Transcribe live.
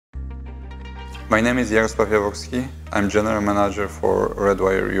My name is Jarosław Jawowski. I'm General Manager for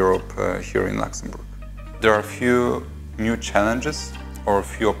Redwire Europe here in Luxembourg. There are a few new challenges or a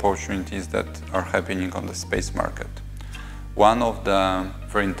few opportunities that are happening on the space market. One of the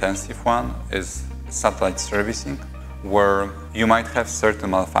very intensive one is satellite servicing, where you might have certain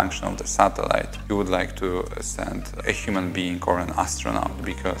malfunction of the satellite. You would like to send a human being or an astronaut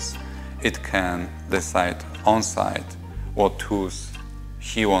because it can decide on site what tools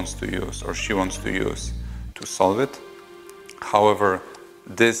he wants to use or she wants to use to solve it. However,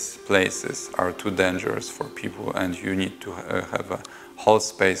 these places are too dangerous for people, and you need to have a whole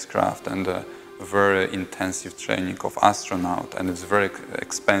spacecraft and a very intensive training of astronaut, and it's very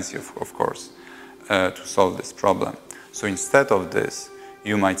expensive, of course, to solve this problem. So instead of this,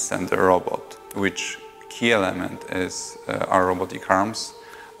 you might send a robot, which key element is our robotic arms,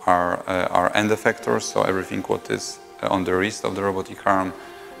 our end effectors, so everything what is on the wrist of the robotic arm,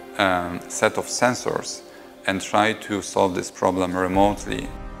 set of sensors, and try to solve this problem remotely.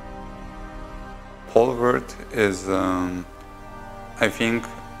 Polvert is, I think,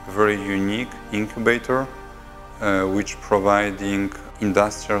 a very unique incubator which providing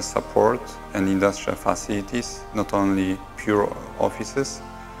industrial support and industrial facilities, not only pure offices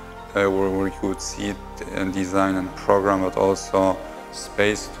where you could sit and design and program, but also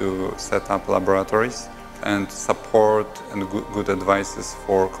space to set up laboratories and support and good advices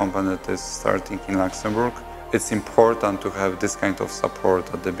for company that is starting in Luxembourg. It's important to have this kind of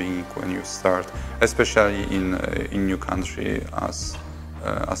support at the beginning when you start, especially in new country as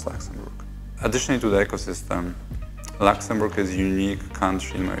Luxembourg. Additionally to the ecosystem, Luxembourg is a unique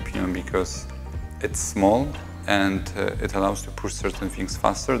country in my opinion because it's small and it allows to push certain things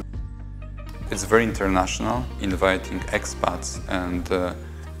faster. It's very international, inviting expats and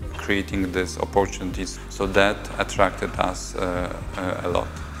creating these opportunities, so that attracted us a lot.